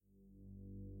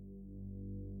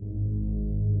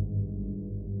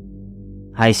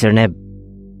Hi Sir Neb,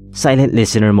 silent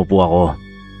listener mo po ako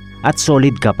at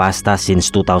solid kapasta since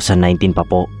 2019 pa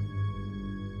po.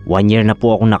 1 year na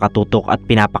po akong nakatutok at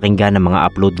pinapakinggan ng mga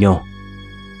upload nyo.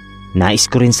 Nais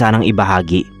ko rin sanang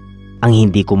ibahagi ang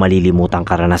hindi ko malilimutang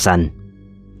karanasan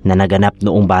na naganap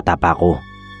noong bata pa ako.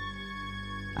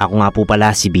 Ako nga po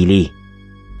pala si Billy,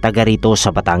 taga rito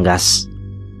sa Batangas.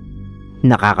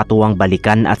 Nakakatuwang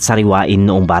balikan at sariwain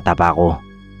noong bata pa ako.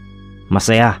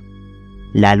 Masaya,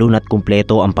 lalo na't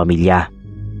kumpleto ang pamilya,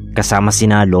 kasama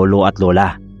sina lolo at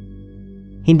lola.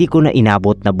 Hindi ko na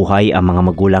inabot na buhay ang mga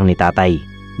magulang ni tatay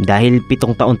dahil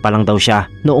 7 taon pa lang daw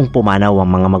siya noong pumanaw ang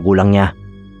mga magulang niya.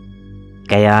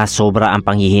 Kaya sobra ang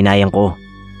panghihinayang ko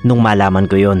nung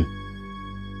malaman ko yon.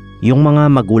 Yung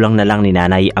mga magulang na lang ni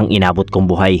nanay ang inabot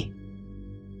kong buhay.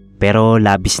 Pero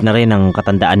labis na rin ang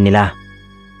katandaan nila.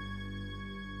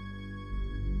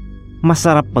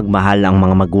 Masarap magmahal ang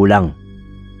mga magulang.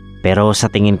 Pero sa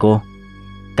tingin ko,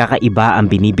 kakaiba ang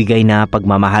binibigay na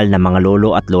pagmamahal ng mga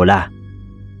lolo at lola.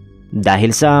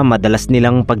 Dahil sa madalas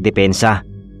nilang pagdepensa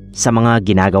sa mga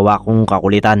ginagawa kong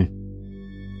kakulitan.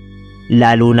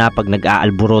 Lalo na pag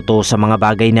nag-aalburoto sa mga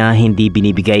bagay na hindi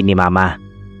binibigay ni mama.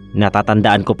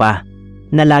 Natatandaan ko pa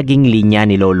na laging linya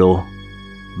ni lolo.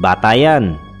 Bata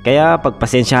yan, kaya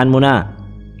pagpasensyahan mo na.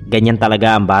 Ganyan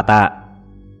talaga ang bata.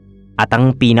 At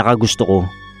ang pinaka gusto ko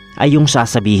ay yung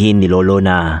sasabihin ni lolo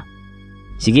na,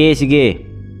 Sige,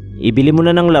 ibili mo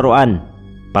na ng laruan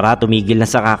para tumigil na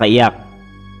sa kakaiyak.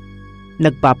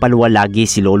 Nagpapaluwa lagi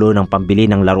si lolo ng pambili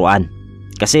ng laruan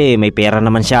kasi may pera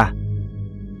naman siya.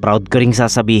 Proud ko ring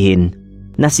sasabihin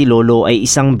na si lolo ay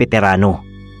isang veterano.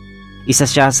 Isa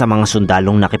siya sa mga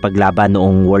sundalong nakipaglaban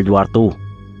noong World War II.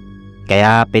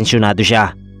 Kaya pensyonado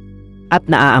siya at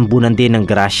naaambunan din ng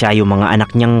grasya yung mga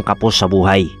anak niyang kapos sa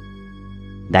buhay.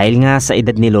 Dahil nga sa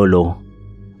edad ni lolo,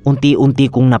 unti-unti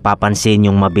kong napapansin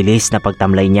yung mabilis na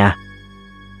pagtamlay niya.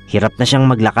 Hirap na siyang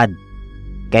maglakad.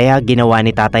 Kaya ginawa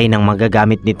ni tatay ng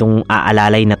magagamit nitong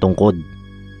aalalay na tungkod.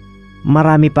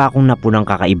 Marami pa akong napunang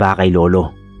kakaiba kay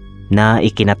lolo na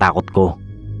ikinatakot ko.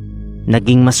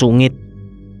 Naging masungit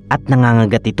at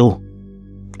nangangagat ito.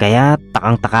 Kaya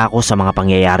takang-taka ako sa mga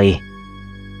pangyayari.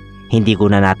 Hindi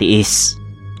ko na natiis,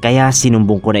 kaya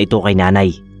sinumbong ko na ito kay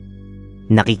nanay.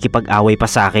 Nakikipag-away pa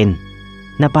sa akin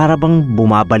na para bang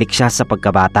bumabalik siya sa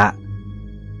pagkabata.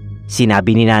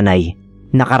 Sinabi ni nanay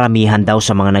na karamihan daw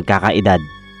sa mga nagkakaedad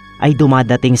ay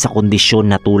dumadating sa kondisyon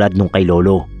na tulad nung kay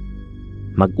lolo.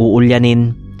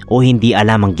 Mag-uulyanin o hindi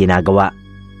alam ang ginagawa.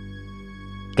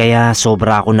 Kaya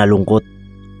sobra ako nalungkot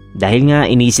dahil nga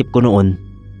iniisip ko noon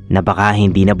na baka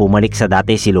hindi na bumalik sa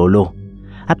dati si lolo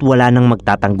at wala nang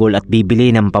magtatanggol at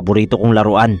bibili ng paborito kong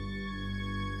laruan.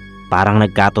 Parang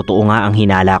nagkatotoo nga ang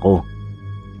hinala ko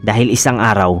dahil isang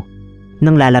araw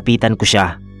nang lalapitan ko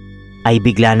siya ay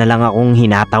bigla na lang akong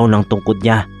hinataw ng tungkod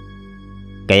niya.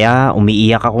 Kaya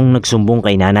umiiyak akong nagsumbong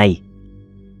kay nanay.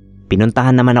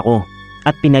 Pinuntahan naman ako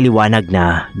at pinaliwanag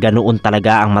na ganoon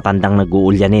talaga ang matandang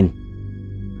nag-uulyanin.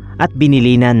 At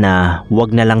binilinan na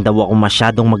wag na lang daw ako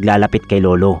masyadong maglalapit kay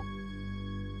lolo.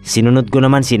 Sinunod ko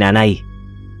naman si nanay.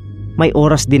 May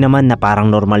oras din naman na parang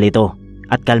normal ito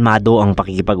at kalmado ang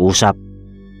pakikipag-usap.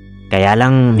 Kaya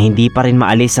lang hindi pa rin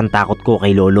maalis ang takot ko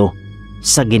kay lolo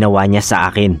sa ginawa niya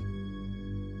sa akin.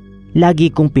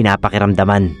 Lagi kong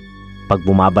pinapakiramdaman pag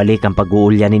bumabalik ang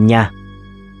pag-uulyanin niya.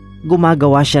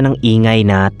 Gumagawa siya ng ingay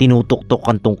na tinutuktok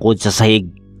ang tungkod sa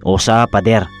sahig o sa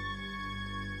pader.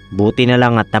 Buti na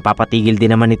lang at napapatigil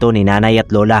din naman ito ni nanay at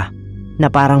lola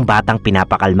na parang batang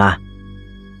pinapakalma.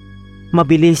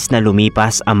 Mabilis na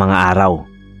lumipas ang mga araw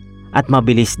at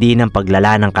mabilis din ang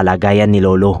paglala ng kalagayan ni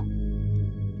lolo.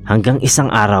 Hanggang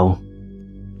isang araw,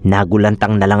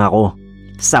 nagulantang na lang ako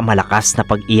sa malakas na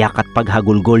pag-iyak at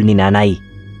paghagulgol ni nanay.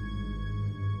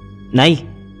 Nay,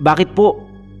 bakit po?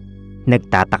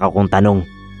 Nagtataka kong tanong.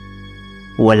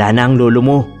 Wala na ang lolo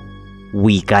mo,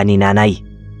 wika ni nanay.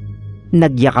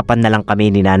 Nagyakapan na lang kami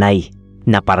ni nanay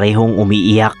na parehong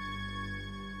umiiyak.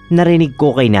 Narinig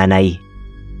ko kay nanay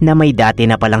na may dati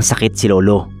na palang sakit si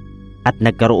lolo at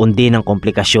nagkaroon din ng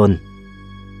komplikasyon.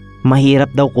 Mahirap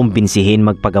daw kumbinsihin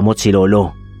magpagamot si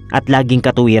lolo at laging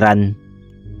katuwiran,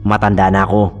 matanda na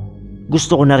ako,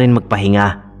 gusto ko na rin magpahinga.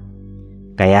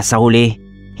 Kaya sa huli,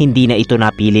 hindi na ito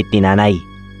napilit ni nanay.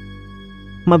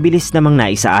 Mabilis namang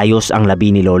naisaayos ang labi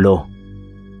ni lolo.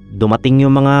 Dumating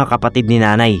yung mga kapatid ni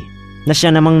nanay na siya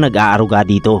namang nag-aaruga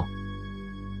dito.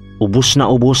 Ubus na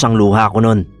ubus ang luha ko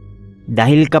nun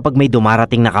dahil kapag may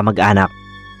dumarating na kamag-anak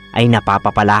ay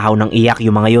napapapalahaw ng iyak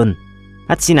yung mga yun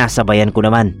at sinasabayan ko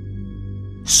naman.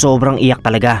 Sobrang iyak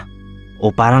talaga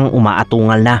o parang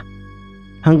umaatungal na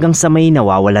hanggang sa may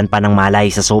nawawalan pa ng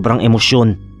malay sa sobrang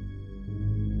emosyon.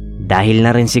 Dahil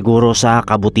na rin siguro sa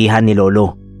kabutihan ni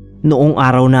Lolo noong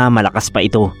araw na malakas pa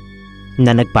ito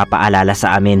na nagpapaalala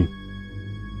sa amin.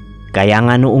 Kaya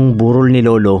nga noong burol ni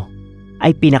Lolo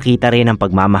ay pinakita rin ang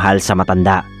pagmamahal sa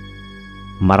matanda.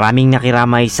 Maraming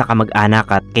nakiramay sa kamag-anak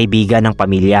at kaibigan ng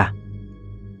pamilya.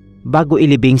 Bago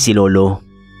ilibing si Lolo,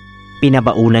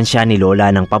 pinabaunan siya ni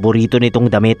Lola ng paborito nitong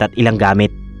damit at ilang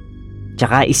gamit.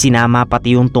 Tsaka isinama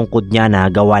pati yung tungkod niya na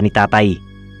gawa ni tatay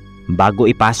bago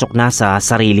ipasok na sa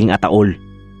sariling ataol.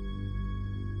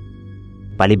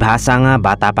 Palibhasa nga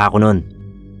bata pa ako noon,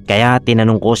 kaya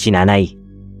tinanong ko si nanay,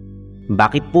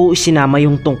 "Bakit po isinama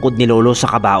yung tungkod ni Lolo sa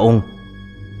kabaong?"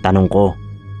 Tanong ko.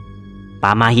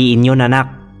 "Pamahiin yun, anak,"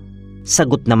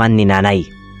 sagot naman ni nanay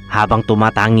habang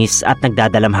tumatangis at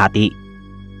nagdadalamhati.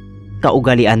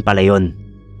 Kaugalian pala yun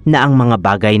na ang mga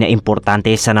bagay na importante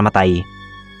sa namatay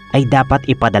ay dapat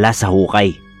ipadala sa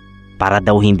hukay para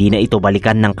daw hindi na ito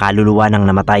balikan ng kaluluwa ng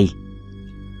namatay.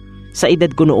 Sa edad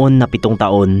ko noon na 7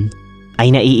 taon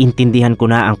ay naiintindihan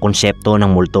ko na ang konsepto ng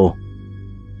multo.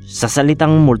 Sa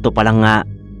salitang multo pa lang nga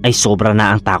ay sobra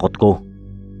na ang takot ko.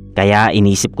 Kaya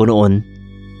inisip ko noon,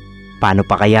 paano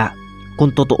pa kaya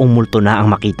kung totoong multo na ang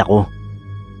makita ko?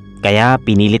 Kaya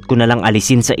pinilit ko na lang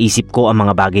alisin sa isip ko ang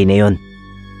mga bagay na yon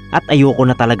at ayoko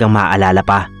na talagang maalala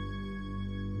pa.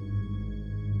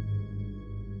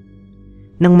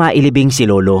 Nang mailibing si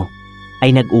Lolo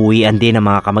ay nag-uwian din ang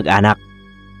mga kamag-anak,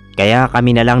 kaya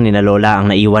kami na lang ni na Lola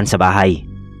ang naiwan sa bahay.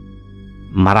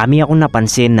 Marami akong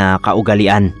napansin na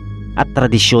kaugalian at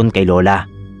tradisyon kay Lola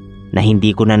na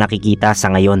hindi ko na nakikita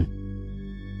sa ngayon.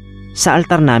 Sa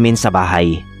altar namin sa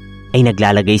bahay ay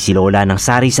naglalagay si Lola ng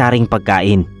sari-saring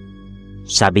pagkain.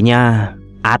 Sabi niya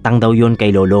atang daw yun kay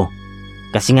Lolo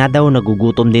kasi nga daw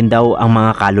nagugutom din daw ang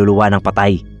mga kaluluwa ng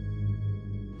patay.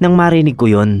 Nang marinig ko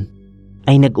yun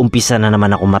ay nag-umpisa na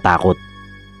naman akong matakot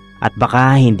at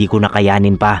baka hindi ko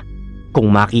nakayanin pa kung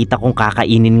makita kong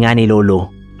kakainin nga ni Lolo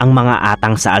ang mga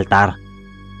atang sa altar.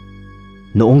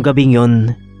 Noong gabing yon,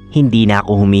 hindi na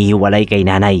ako humihiwalay kay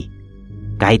nanay.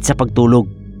 Kahit sa pagtulog,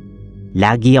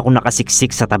 lagi ako nakasiksik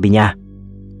sa tabi niya.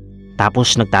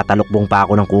 Tapos nagtatalokbong pa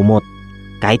ako ng kumot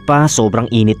kahit pa sobrang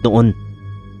init noon.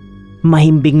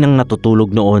 Mahimbing nang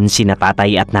natutulog noon sina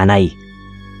tatay at nanay.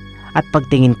 At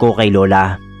pagtingin ko kay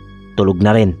Lola, tulog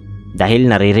na rin dahil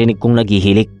naririnig kong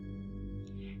naghihilik.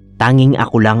 Tanging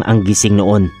ako lang ang gising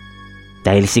noon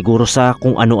dahil siguro sa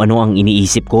kung ano-ano ang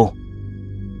iniisip ko.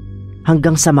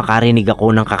 Hanggang sa makarinig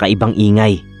ako ng kakaibang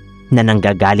ingay na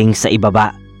nanggagaling sa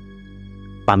ibaba.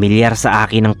 Pamilyar sa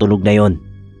akin ang tunog na yon.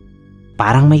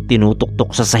 Parang may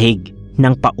tinutuktok sa sahig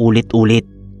ng paulit-ulit.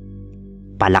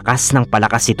 Palakas ng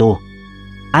palakas ito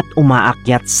at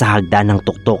umaakyat sa hagdan ng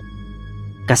tuktok.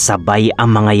 Kasabay ang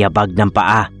mga yabag ng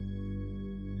paa.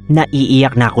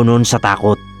 Naiiyak na ako noon sa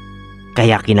takot.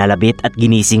 Kaya kinalabit at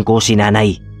ginising ko si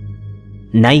nanay.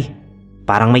 "Nay,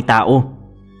 parang may tao."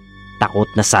 Takot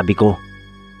na sabi ko.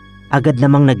 Agad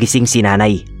namang nagising si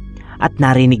nanay at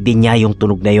narinig din niya yung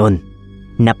tunog na yon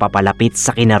na papalapit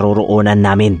sa kinaroroonan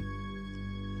namin.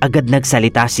 Agad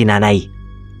nagsalita si nanay.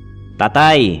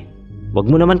 "Tatay, wag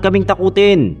mo naman kaming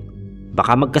takutin.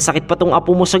 Baka magkasakit pa tong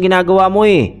apo mo sa ginagawa mo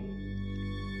eh."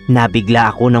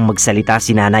 Nabigla ako nang magsalita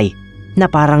si nanay na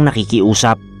parang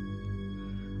nakikiusap.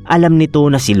 Alam nito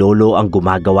na si Lolo ang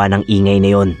gumagawa ng ingay na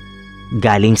yon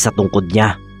galing sa tungkod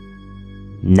niya.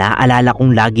 Naalala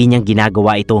kong lagi niyang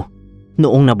ginagawa ito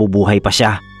noong nabubuhay pa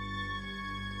siya.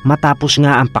 Matapos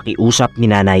nga ang pakiusap ni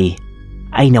nanay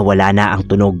ay nawala na ang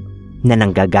tunog na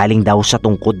nanggagaling daw sa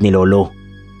tungkod ni Lolo.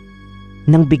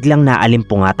 Nang biglang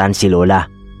naalimpungatan si Lola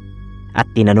at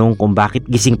tinanong kung bakit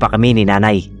gising pa kami ni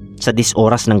nanay sa 10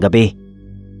 oras ng gabi.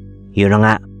 Yun na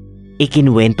nga,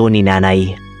 ikinuwento ni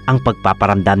nanay ang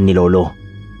pagpaparamdam ni Lolo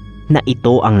na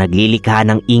ito ang naglilikha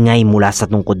ng ingay mula sa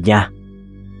tungkod niya.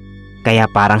 Kaya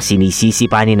parang sinisisi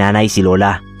pa ni nanay si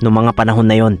Lola noong mga panahon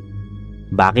na yon.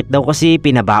 Bakit daw kasi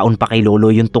pinabaon pa kay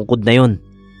Lolo yung tungkod na yon?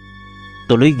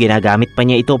 Tuloy ginagamit pa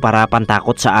niya ito para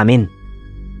pantakot sa amin.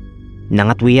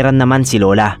 Nangatwiran naman si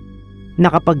Lola na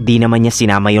kapag di naman niya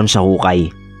sinama yon sa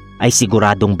hukay ay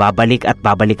siguradong babalik at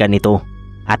babalikan ito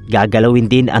at gagalawin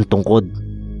din ang tungkod.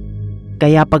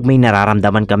 Kaya pag may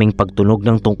nararamdaman kaming pagtunog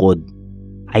ng tungkod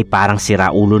ay parang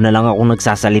siraulo na lang akong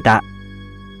nagsasalita.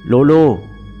 "Lolo,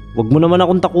 wag mo naman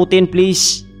akong takutin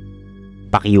please."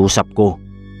 Pakiusap ko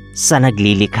sa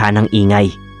naglilikha ng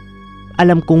ingay.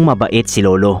 Alam kong mabait si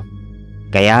Lolo,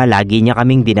 kaya lagi niya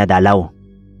kaming dinadalaw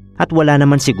at wala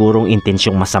naman sigurong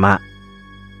intensyong masama.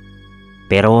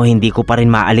 Pero hindi ko pa rin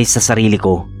maalis sa sarili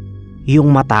ko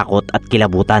yung matakot at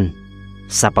kilabutan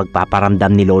sa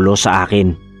pagpaparamdam ni Lolo sa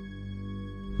akin.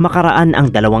 Makaraan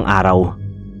ang 2 araw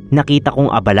nakita kong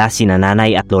abala sina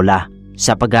nanay at lola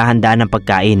sa paghahanda ng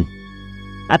pagkain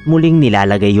at muling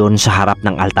nilalagay yon sa harap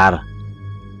ng altar.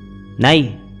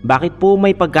 "Nay, bakit po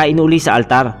may pagkain uli sa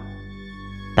altar?"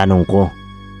 tanong ko.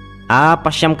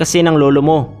 Pasyam kasi ng lolo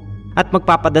mo at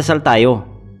magpapadasal tayo,"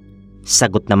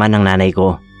 sagot naman ng nanay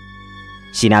ko.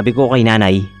 Sinabi ko kay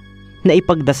nanay na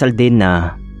ipagdasal din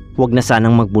na huwag na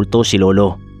sanang magbulto si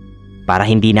lolo para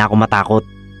hindi na ako matakot.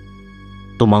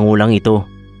 Tumango lang ito.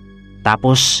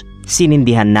 Tapos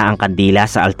sinindihan na ang kandila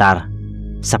sa altar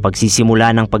sa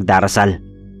pagsisimula ng pagdarasal.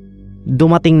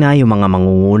 Dumating na yung mga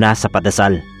mangunguna sa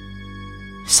padasal.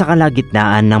 Sa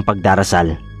kalagitnaan ng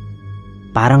pagdarasal,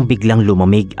 parang biglang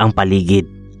lumamig ang paligid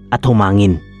at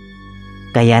humangin.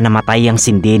 Kaya namatay ang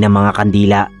sindi ng mga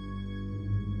kandila.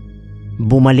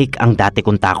 Bumalik ang dati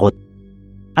kong takot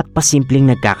at pasimpleng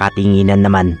nagkakatinginan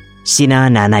naman sina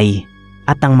nanay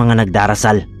at ang mga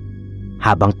nagdarasal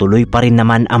habang tuloy pa rin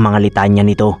naman ang mga litanya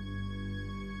nito.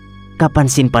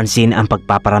 Kapansin-pansin ang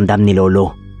pagpaparamdam ni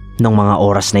lolo nung mga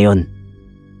oras na yon.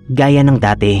 Gaya ng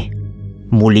dati,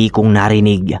 muli kong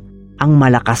narinig ang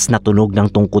malakas na tunog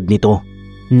ng tungkod nito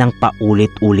ng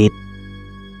paulit-ulit.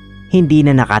 Hindi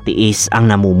na nakatiis ang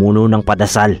namumuno ng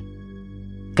padasal,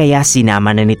 kaya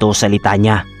sinama na nito sa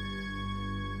litanya.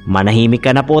 "Manahimik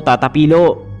ka na po, Tata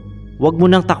Pilo. Huwag mo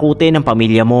nang takutin ang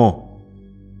pamilya mo."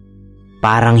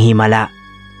 Parang himala,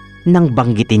 nang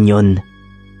banggitin yon,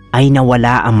 ay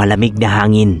nawala ang malamig na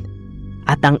hangin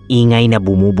at ang ingay na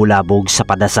bumubulabog sa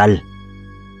padasal.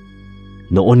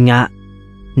 Noon nga,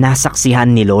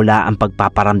 nasaksihan ni Lola ang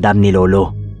pagpaparamdam ni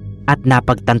Lolo at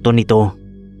napagtanto nito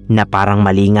na parang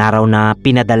maling araw na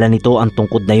pinadala nito ang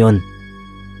tungkod na yon.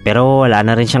 Pero wala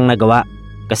na rin siyang nagawa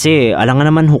kasi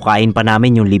alangan naman hukain pa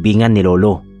namin yung libingan ni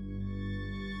Lolo.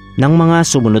 Nang mga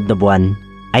sumunod na buwan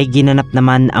ay ginanap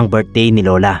naman ang birthday ni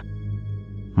Lola.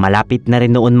 Malapit na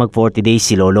rin noon mag 40 days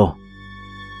si Lolo.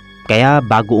 Kaya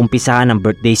bago umpisahan ang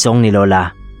birthday song ni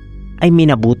Lola ay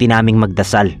minabuti naming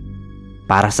magdasal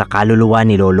para sa kaluluwa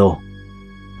ni Lolo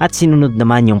at sinunod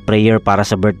naman yung prayer para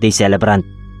sa birthday celebrant.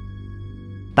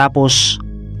 Tapos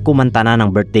kumanta na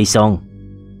ng birthday song.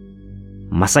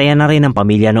 Masaya na rin ang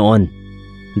pamilya noon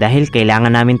dahil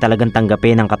kailangan namin talagang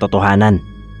tanggapin ang katotohanan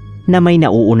na may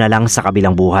nauuna lang sa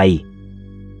kabilang buhay.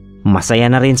 Masaya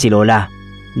na rin si Lola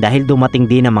dahil dumating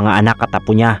din ang mga anak at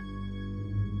apo niya.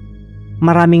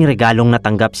 Maraming regalong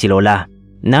natanggap si Lola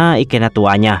na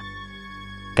ikinatuwa niya.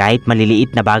 Kahit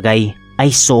maliliit na bagay ay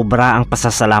sobra ang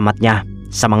pasasalamat niya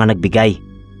sa mga nagbigay.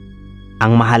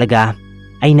 Ang mahalaga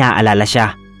ay naaalala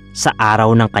siya sa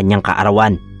araw ng kanyang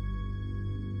kaarawan.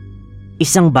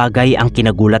 Isang bagay ang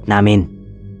kinagulat namin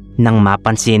nang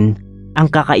mapansin ang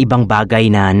kakaibang bagay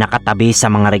na nakatabi sa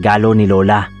mga regalo ni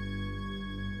Lola.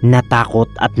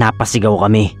 Natakot at napasigaw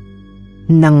kami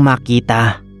nang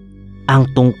makita ang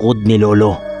tungkod ni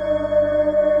Lolo.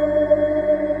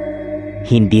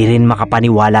 Hindi rin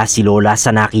makapaniwala si Lola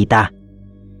sa nakita.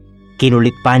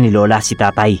 Kinulit pa ni Lola si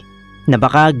tatay na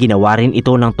baka ginawa rin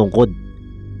ito ng tungkod.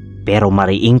 Pero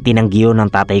mariing tinanggi yun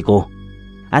ng tatay ko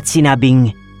at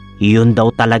sinabing yun daw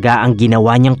talaga ang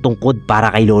ginawa niyang tungkod para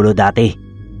kay Lolo dati.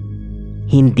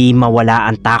 Hindi mawala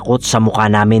ang takot sa mukha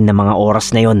namin ng mga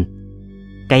oras na yon.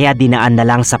 Kaya dinaan na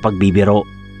lang sa pagbibiro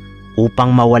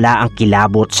upang mawala ang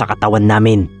kilabot sa katawan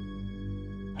namin.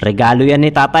 "Regalo yan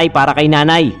ni tatay para kay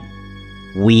nanay,"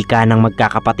 wika ng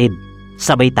magkakapatid,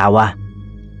 sabay tawa.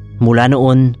 Mula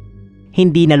noon,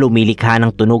 hindi na lumilikha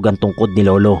ng tunog ang tungkod ni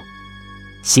Lolo.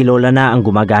 Si Lola na ang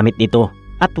gumagamit nito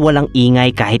at walang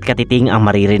ingay kahit katiting ang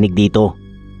maririnig dito.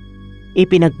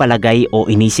 Ipinagpalagay o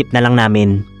inisip na lang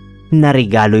namin na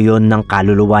regalo yon ng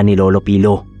kaluluwa ni Lolo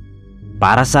Pilo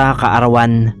para sa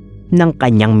kaarawan ng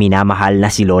kanyang minamahal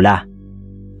na si Lola,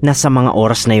 na sa mga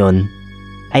oras na yon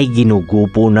ay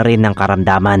ginugupo na rin ng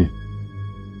karamdaman.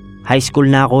 High school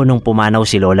na ako nung pumanaw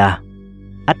si Lola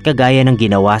at kagaya ng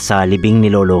ginawa sa libing ni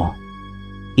Lolo,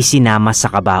 isinama sa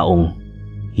kabaong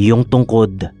yung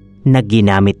tungkod na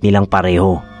ginamit nilang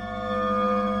pareho.